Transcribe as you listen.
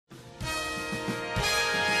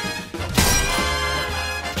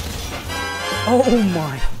Oh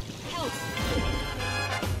my.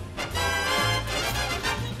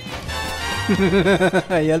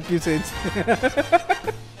 I help you, Sage.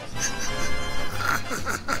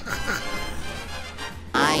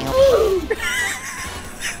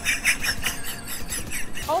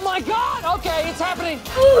 Oh my god! Okay, it's happening!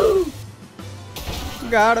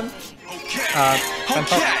 Got him.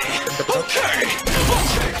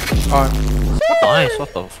 Nice,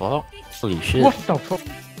 what the fuck? Holy shit. What the fuck?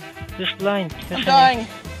 Just blind. I'm dying.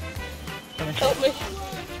 Help me.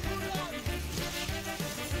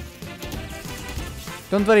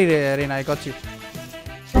 Don't worry, Reina, I got you.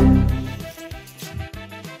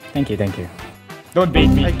 Thank you, thank you. Don't beat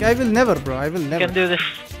me. I will never, bro. I will You never. can do this.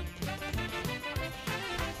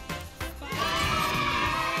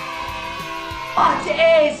 What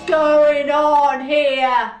is going on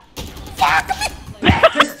here?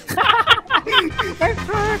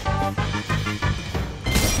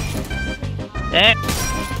 Eh.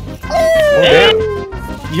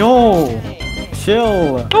 Yo!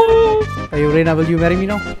 Chill! Are you Reina? Will you marry me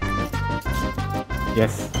now?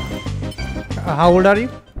 Yes. How old are you?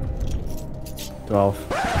 12.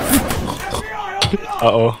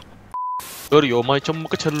 Uh-oh. Sorry, oh my chum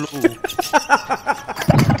ka challu.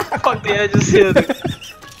 Konti aja sih.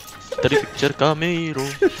 Dari picture camero.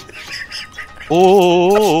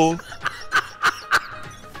 Oh.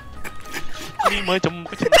 Ni my chum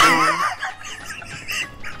ka challu.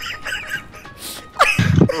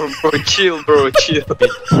 Bro, chill, bro, chill.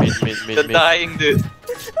 You're Mid. dying, dude.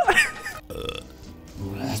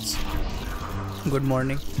 Good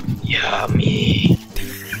morning. Yummy.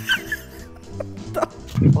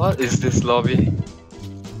 What is this lobby?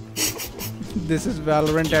 This is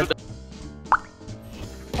Valorant at...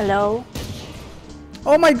 Hello?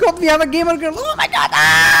 Oh my god, we have a gamer girl! Oh my god!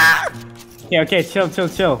 Ah! Okay, chill.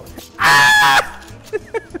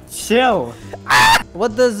 Chill!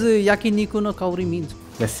 What does yakiniku no kaori means?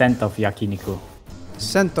 The scent of yakiniku.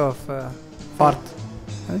 Scent of fart.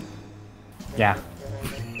 Huh? Yeah.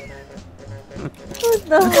 What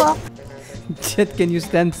the fuck? Chet, can you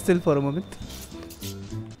stand still for a moment?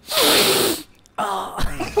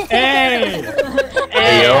 Hey!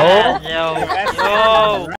 Yo.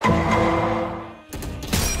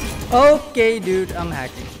 Okay, dude, I'm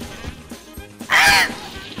hacking.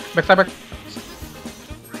 Back.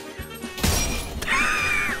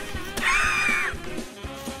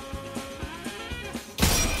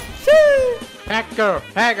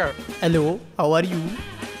 Hacker! Hello, how are you?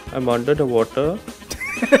 I'm under the water.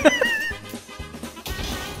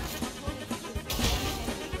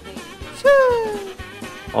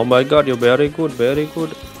 Oh my god, you're very good.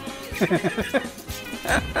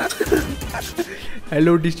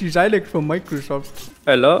 Hello, this is Alex from Microsoft.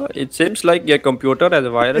 Hello, it seems like your computer has a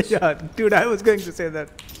virus. Yeah, dude, I was going to say that.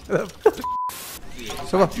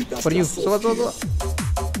 So, for you. So.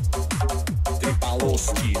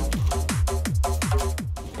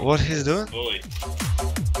 What he's doing?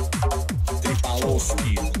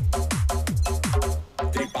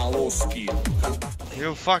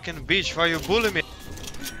 You fucking bitch, why you bully me?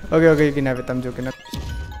 Okay, you can have it, I'm joking.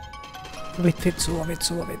 Wait, so. 10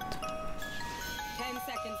 seconds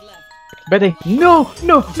left. Betty! No!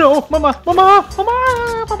 Mama!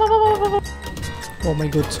 Oh my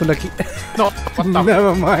god, so lucky. No, what the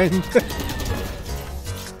Never mind.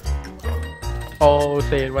 Oh,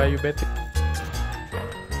 say it, why are you betting?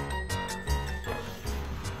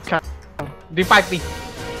 D5 me!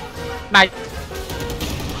 Nice!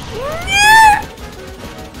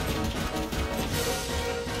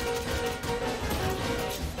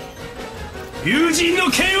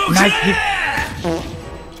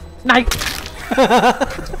 Nice!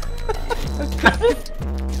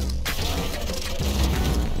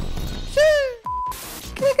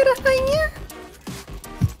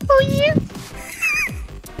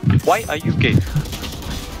 Why are you gay?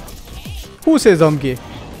 Who says I'm gay?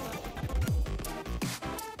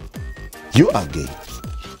 You are gay.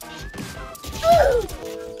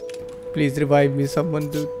 Please revive me, someone,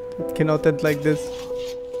 dude. It cannot end like this.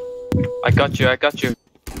 I got you.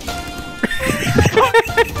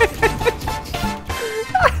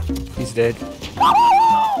 He's dead.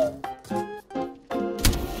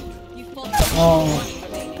 Oh,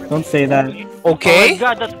 don't say that. Okay. Oh my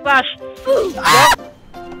god, that's flash!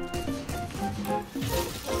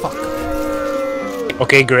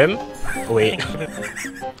 Okay, Grim. Wait.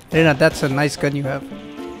 Reina, that's a nice gun you have.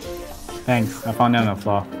 Thanks, I found it on the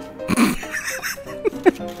floor.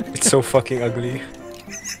 It's so fucking ugly.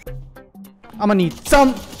 I'ma need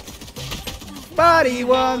some. Somebody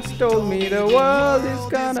once told me the world is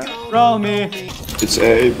gonna Roll me! It's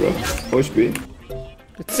A, bro. Push B.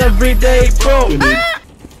 It's every day, bro. We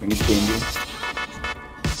need candy.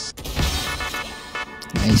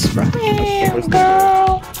 Nice, bro.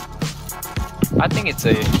 I think it's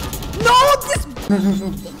a. No, this.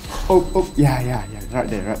 Oh, yeah. Right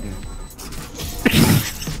there.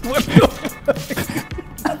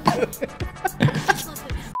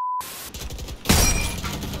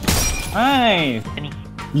 Nice.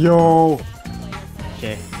 Yo.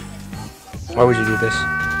 Okay. Why would you do this?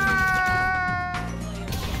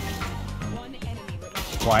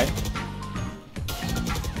 Why?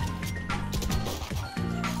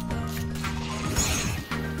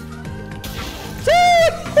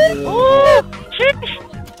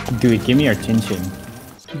 Dude, give me your chin chin.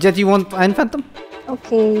 Jet, you want Iron Phantom?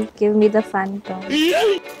 Okay, give me the phantom.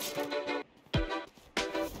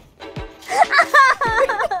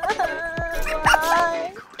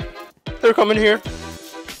 They're coming here.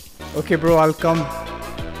 Okay, bro, I'll come.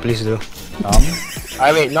 Please do.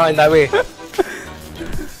 I wait, not in that way.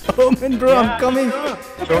 Oh man, bro, I'm coming.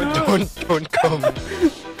 Don't come.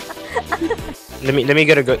 let me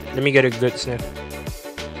get a good sniff.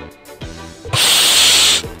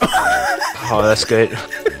 Oh, that's good.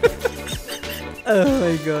 Oh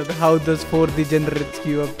my god, how does 4 degenerates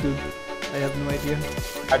queue up to? I have no idea.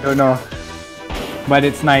 don't know. But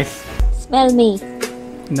it's nice. Smell me.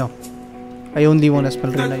 No. I only want to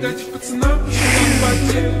smell Rena.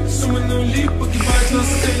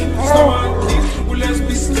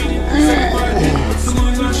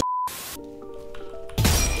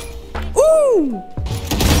 Ooh!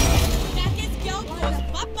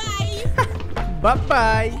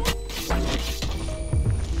 Bye-bye!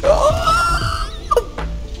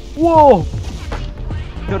 Whoa!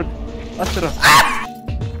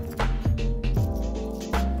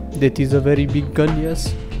 That is a very big gun,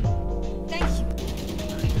 yes.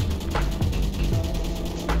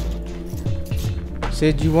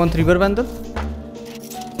 Sage, you want River Vandal?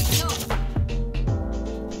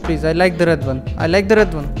 Please, I like the red one.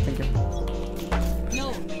 Thank you.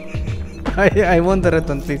 No. I want the red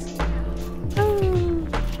one, please.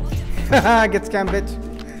 Get scammed, bitch.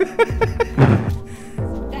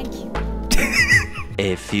 Thank you.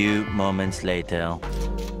 A few moments later.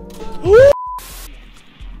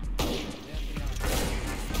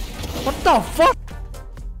 What the fuck?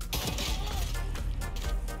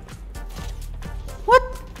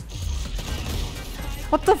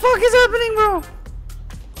 What the fuck is happening, bro?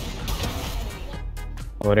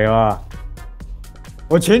 오래와.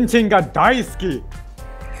 친친가 다이스키.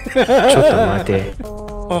 Chotomate.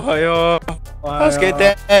 Ohayo. What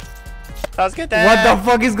the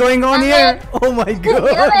fuck is going on here? Oh my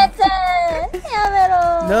god.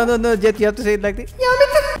 No, Jet, you have to say it like this.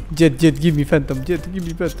 Jet, give me Phantom.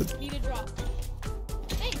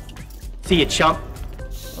 See it, chump.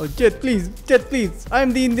 Oh, Jet, please.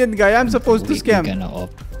 I'm the Indian guy. I'm supposed to scam.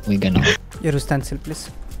 We gonna op. Yaru, stand still, please.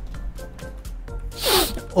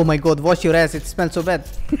 Oh my god, wash your ass. It smells so bad.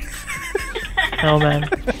 No, man.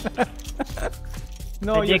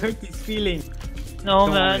 No, you hurt his feelings. No,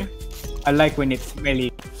 Don't man. worry. I like when it's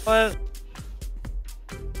smelly. Well,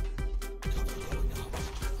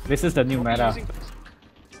 This is the new meta.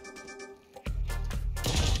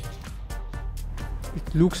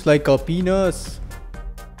 It looks like a penis.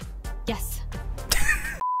 Yes.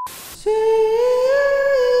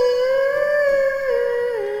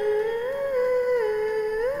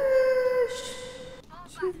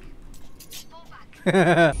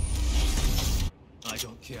 I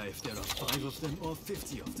don't care if there are 5 of them or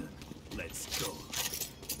 50 of them. Let's go.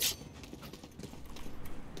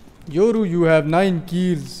 Yoru, you have 9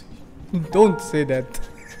 kills. Don't say that.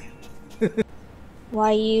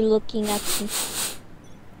 Why are you looking at me?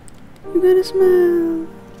 You gotta smell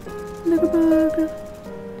like a burger.